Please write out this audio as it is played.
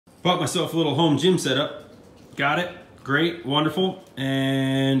Bought myself a little home gym setup. Got it. Great. Wonderful.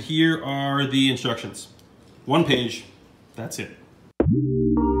 And here are the instructions. One page. That's it.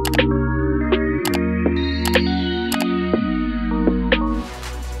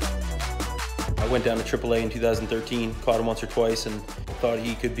 I went down to AAA in 2013, caught him once or twice, and thought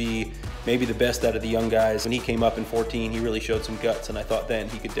he could be maybe the best out of the young guys. When he came up in 14, he really showed some guts, and I thought then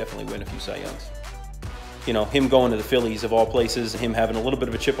he could definitely win a few Cy Youngs. You know, him going to the Phillies of all places, him having a little bit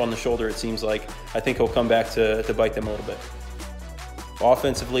of a chip on the shoulder, it seems like, I think he'll come back to bite them a little bit.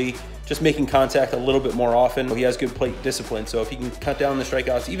 Offensively, just making contact a little bit more often. He has good plate discipline, so if he can cut down the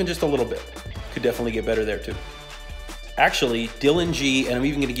strikeouts even just a little bit, could definitely get better there too. Actually, Dylan G, and I'm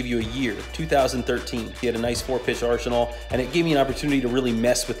even gonna give you a year, 2013. He had a nice 4-pitch arsenal, and it gave me an opportunity to really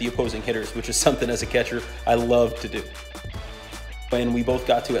mess with the opposing hitters, which is something as a catcher I love to do. When we both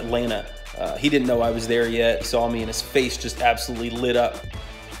got to Atlanta, he didn't know I was there yet. He saw me and his face just absolutely lit up.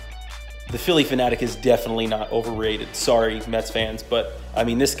 The Philly fanatic is definitely not overrated. Sorry, Mets fans, but I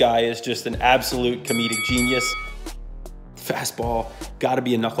mean, this guy is just an absolute comedic genius. Fastball, gotta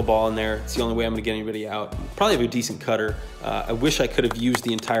be a knuckleball in there. It's the only way I'm gonna get anybody out. Probably have a decent cutter. I wish I could have used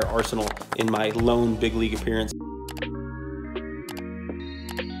the entire arsenal in my lone big league appearance.